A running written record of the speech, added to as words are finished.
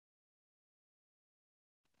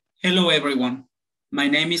Hello, everyone. My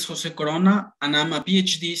name is José Corona, and I'm a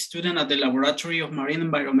PhD student at the Laboratory of Marine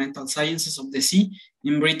Environmental Sciences of the Sea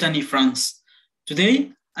in Brittany, France.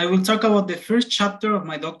 Today, I will talk about the first chapter of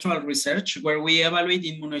my doctoral research, where we evaluate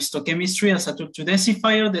immunohistochemistry as a tool to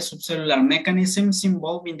decipher the subcellular mechanisms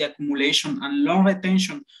involved in the accumulation and long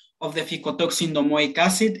retention of the phycotoxin domoic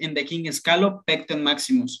acid in the king scallop Pecten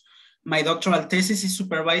maximus. My doctoral thesis is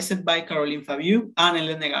supervised by Caroline Fabiu and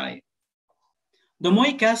Hélène Garay.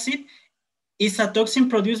 Domoic acid is a toxin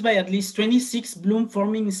produced by at least 26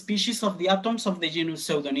 bloom-forming species of the atoms of the genus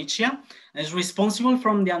Pseudonychia, and is responsible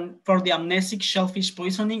for the amnesic shellfish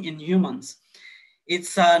poisoning in humans.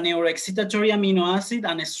 It's a neuroexcitatory amino acid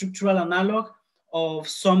and a structural analog of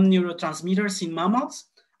some neurotransmitters in mammals.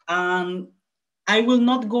 And I will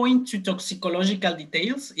not go into toxicological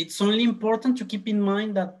details. It's only important to keep in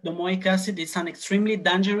mind that domoic acid is an extremely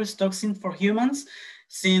dangerous toxin for humans,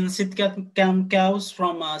 since it can cause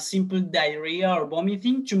from a simple diarrhea or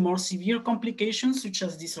vomiting to more severe complications such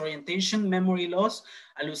as disorientation, memory loss,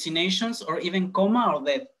 hallucinations, or even coma or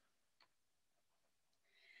death.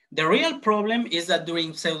 The real problem is that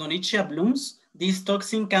during Pseudonychia blooms, this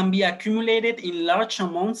toxin can be accumulated in large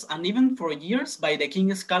amounts and even for years by the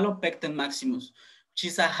king scallop Pecten maximus, which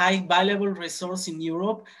is a high valuable resource in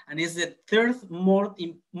Europe and is the third more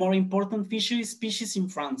important fishery species in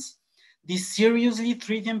France. This seriously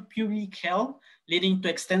threatened public health, leading to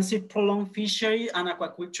extensive prolonged fishery and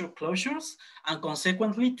aquaculture closures, and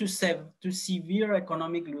consequently to severe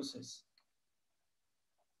economic losses.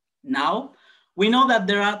 Now, we know that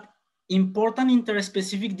there are important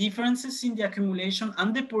interspecific differences in the accumulation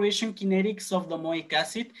and depuration kinetics of domoic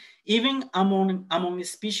acid, even among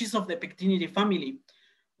species of the Pectinidae family.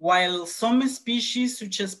 While some species,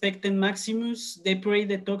 such as Pecten maximus, depurate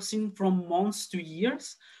the toxin from months to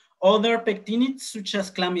years, other pectinids, such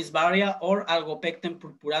as Chlamys varia or Algopecten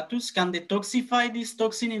purpuratus, can detoxify this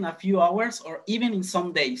toxin in a few hours or even in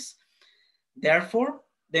some days. Therefore,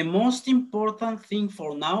 the most important thing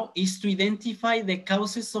for now is to identify the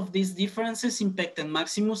causes of these differences in Pecten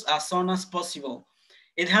maximus as soon as possible.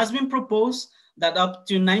 It has been proposed that up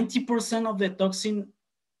to 90% of the toxin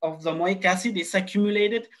of domoic acid is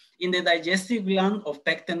accumulated in the digestive gland of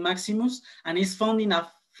Pecten maximus and is found in a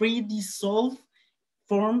free dissolved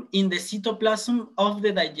form in the cytoplasm of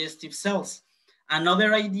the digestive cells.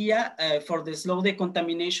 Another idea for the slow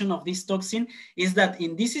decontamination of this toxin is that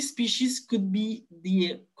in this species could be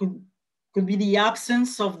the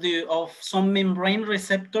absence of some membrane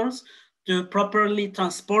receptors to properly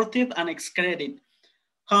transport it and excrete it.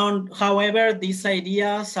 However, these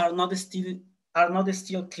ideas are not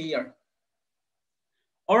still clear.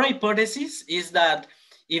 Our hypothesis is that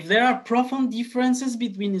if there are profound differences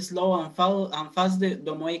between slow and fast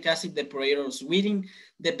domoic acid depurators within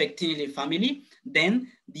the Pectinidae family, then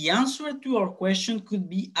the answer to our question could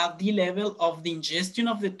be at the level of the ingestion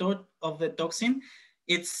of the toxin,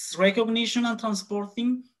 its recognition and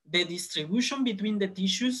transporting, the distribution between the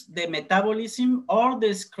tissues, the metabolism, or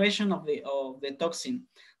the excretion of the toxin.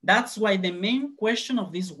 That's why the main question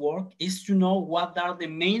of this work is to know what are the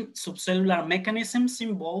main subcellular mechanisms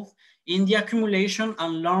involved in the accumulation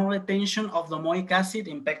and long retention of domoic acid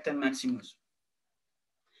in Pecten maximus.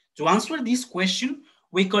 To answer this question,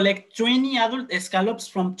 we collect 20 adult scallops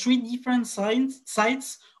from 3 different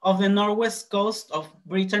sites of the northwest coast of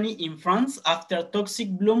Brittany in France after toxic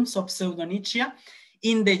blooms of Pseudonychia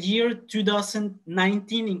in the year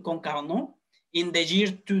 2019 in Concarneau, in the year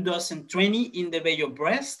 2020 in the Bay of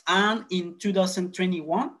Brest, and in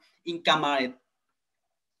 2021 in Camaret.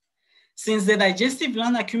 Since the digestive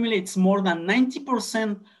gland accumulates more than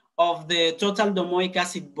 90% of the total domoic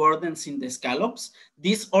acid burdens in the scallops,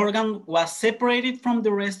 this organ was separated from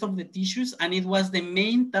the rest of the tissues, and it was the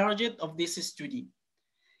main target of this study.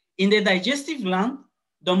 In the digestive gland,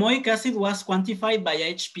 domoic acid was quantified by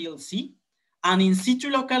HPLC and in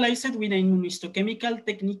situ localized with an immunohistochemical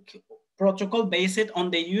technique protocol based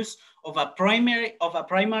on the use of a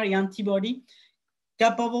primary antibody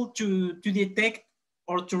capable to detect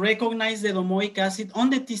or to recognize the domoic acid on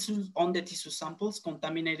the tissue samples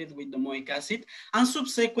contaminated with domoic acid, and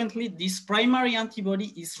subsequently this primary antibody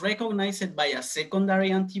is recognized by a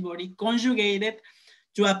secondary antibody conjugated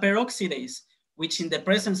to a peroxidase, which in the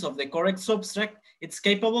presence of the correct substrate, it's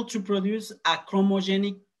capable to produce a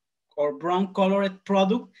chromogenic or brown colored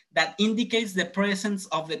product that indicates the presence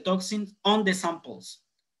of the toxins on the samples.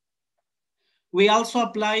 We also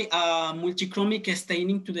apply multichromic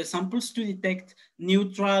staining to the samples to detect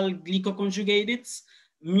neutral glycoconjugates,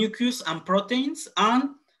 mucus and proteins,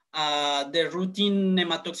 and the routine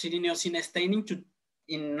nematoxylineosine staining to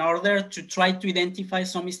in order to try to identify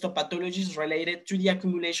some histopathologies related to the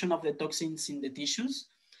accumulation of the toxins in the tissues.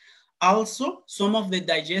 Also, some of the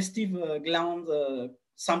digestive gland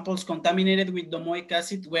samples contaminated with domoic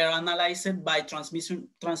acid were analyzed by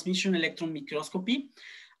transmission electron microscopy.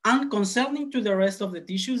 And concerning to the rest of the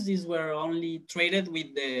tissues, these were only treated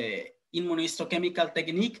with the immunohistochemical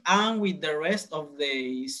technique and with the rest of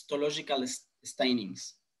the histological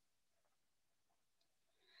stainings.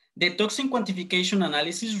 The toxin quantification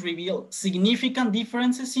analysis revealed significant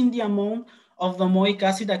differences in the amount of domoic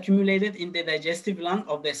acid accumulated in the digestive gland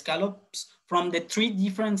of the scallops from the 3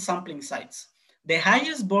 different sampling sites. The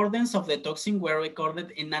highest burdens of the toxin were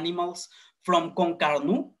recorded in animals from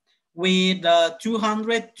Concarneau with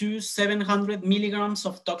 200 to 700 milligrams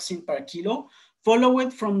of toxin per kilo,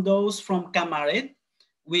 followed from those from Camaret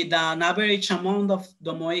with an average amount of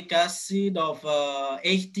domoic acid of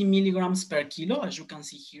 80 milligrams per kilo, as you can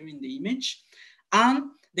see here in the image.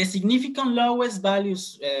 And the significant lowest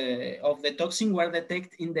values of the toxin were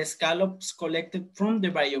detected in the scallops collected from the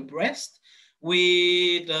bio breast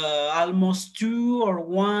with almost 2 or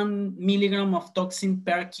 1 milligram of toxin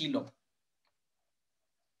per kilo.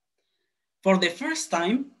 For the first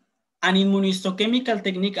time, an immunohistochemical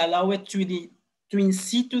technique allowed to in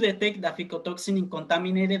situ detect the phycotoxin in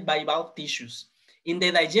contaminated bivalve tissues. In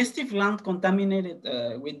the digestive gland contaminated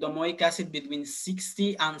with domoic acid between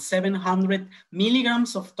 60 and 700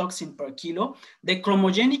 milligrams of toxin per kilo, the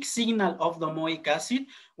chromogenic signal of domoic acid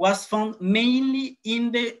was found mainly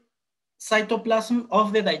in the cytoplasm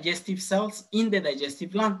of the digestive cells in the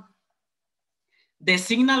digestive gland. The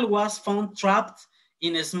signal was found trapped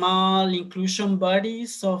in small inclusion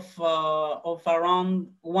bodies of around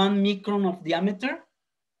 1 micron of diameter.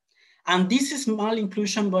 And these small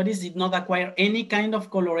inclusion bodies did not acquire any kind of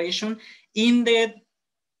coloration in the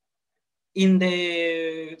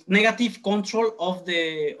negative control of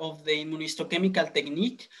the immunohistochemical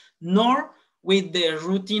technique, nor with the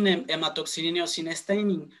routine hematoxylineosine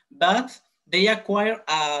staining, but they acquire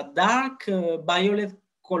a dark violet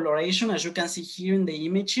coloration, as you can see here in the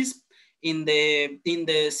images, in the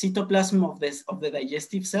cytoplasm of the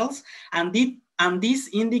digestive cells, and this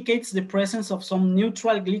indicates the presence of some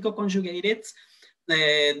neutral glycoconjugates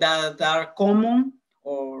that are common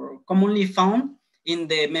or commonly found in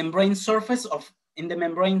the membrane surfaces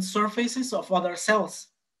of other cells.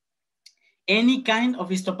 Any kind of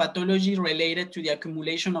histopathology related to the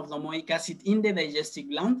accumulation of domoic acid in the digestive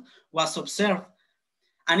gland was observed.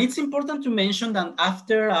 And it's important to mention that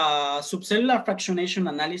after a subcellular fractionation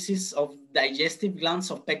analysis of digestive glands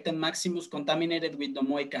of Pecten maximus contaminated with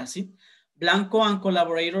domoic acid, Blanco and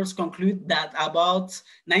collaborators conclude that about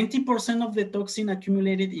 90% of the toxin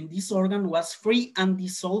accumulated in this organ was free and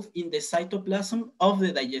dissolved in the cytoplasm of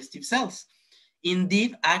the digestive cells.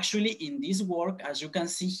 Indeed, actually in this work, as you can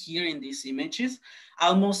see here in these images,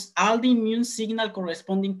 almost all the immune signal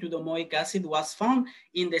corresponding to domoic acid was found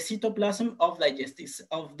in the cytoplasm of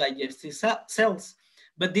digestive cells.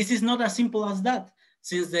 But this is not as simple as that,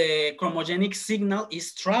 since the chromogenic signal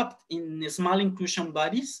is trapped in small inclusion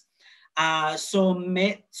bodies. So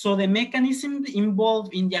the mechanism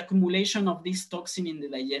involved in the accumulation of this toxin in the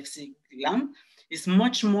digestive gland is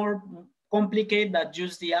much more complicated than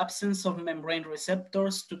just the absence of membrane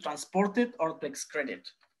receptors to transport it or to excrete it.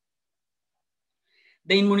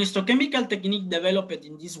 The immunohistochemical technique developed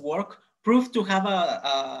in this work proved to have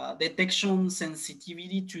a detection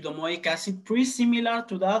sensitivity to domoic acid pretty similar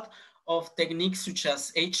to that of techniques such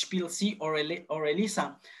as HPLC or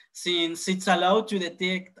ELISA, since it's allowed to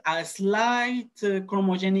detect a slight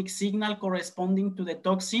chromogenic signal corresponding to the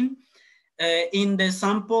toxin in the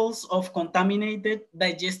samples of contaminated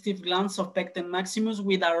digestive glands of Pecten maximus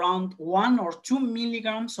with around 1 or 2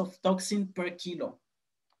 milligrams of toxin per kilo.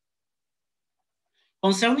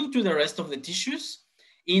 Concerning to the rest of the tissues,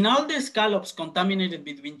 in all the scallops contaminated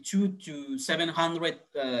between 2 to 700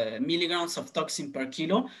 milligrams of toxin per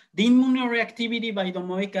kilo, the immunoreactivity by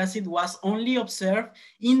domoic acid was only observed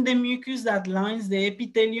in the mucus that lines the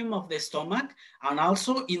epithelium of the stomach and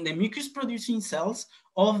also in the mucus-producing cells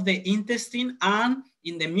of the intestine and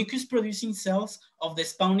in the mucus-producing cells of the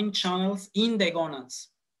spawning channels in the gonads.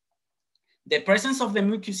 The presence of the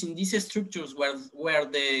mucus in these structures where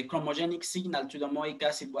the chromogenic signal to domoic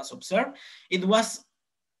acid was observed, it was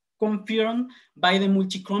confirmed by the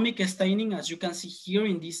multichromic staining, as you can see here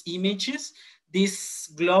in these images.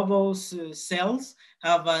 These globose cells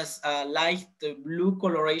have a light blue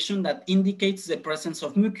coloration that indicates the presence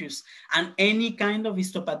of mucus, and any kind of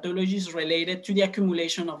histopathologies related to the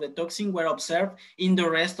accumulation of the toxin were observed in the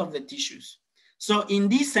rest of the tissues. So in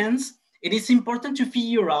this sense, it is important to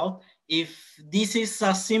figure out if this is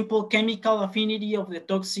a simple chemical affinity of the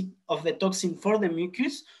toxin for the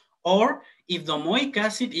mucus, or if domoic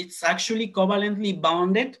acid is actually covalently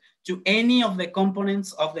bonded to any of the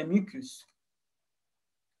components of the mucus.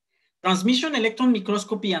 Transmission electron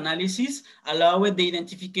microscopy analysis allowed the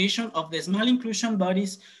identification of the small inclusion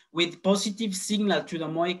bodies with positive signal to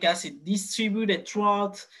domoic acid distributed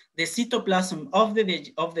throughout the cytoplasm of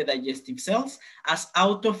the digestive cells as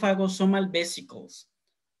autophagosomal vesicles.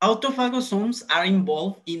 Autophagosomes are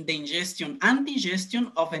involved in the ingestion and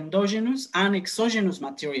digestion of endogenous and exogenous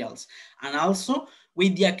materials, and also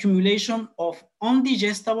with the accumulation of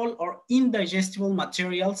undigestible or indigestible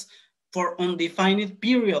materials for undefined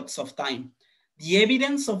periods of time. The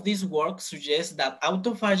evidence of this work suggests that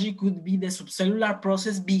autophagy could be the subcellular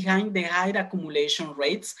process behind the high accumulation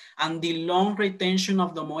rates and the long retention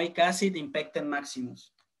of domoic acid in Pecten maximus.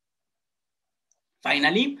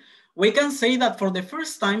 Finally, we can say that for the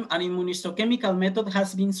first time, an immunohistochemical method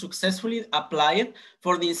has been successfully applied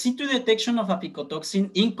for the in situ detection of apicotoxin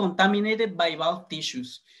in contaminated bivalve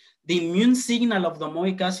tissues. The immune signal of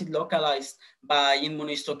domoic acid localized by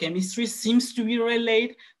immunohistochemistry seems to be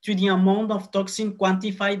related to the amount of toxin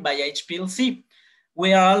quantified by HPLC.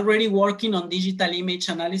 We are already working on digital image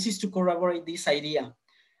analysis to corroborate this idea.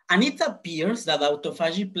 And it appears that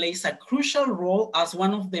autophagy plays a crucial role as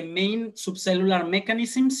one of the main subcellular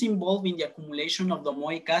mechanisms involved in the accumulation of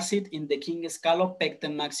domoic acid in the king scallop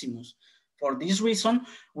Pecten maximus. For this reason,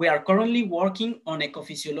 we are currently working on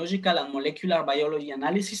ecophysiological and molecular biology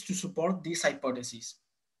analysis to support this hypothesis.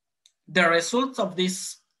 The results of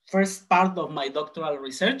this first part of my doctoral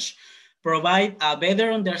research provide a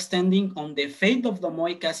better understanding on the fate of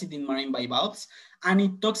domoic acid in marine bivalves and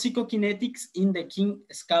its toxicokinetics in the king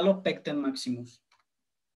scallop Pecten maximus.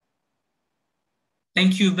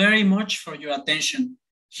 Thank you very much for your attention.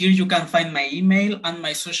 Here you can find my email and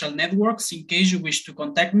my social networks in case you wish to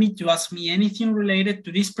contact me to ask me anything related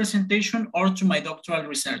to this presentation or to my doctoral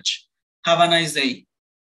research. Have a nice day.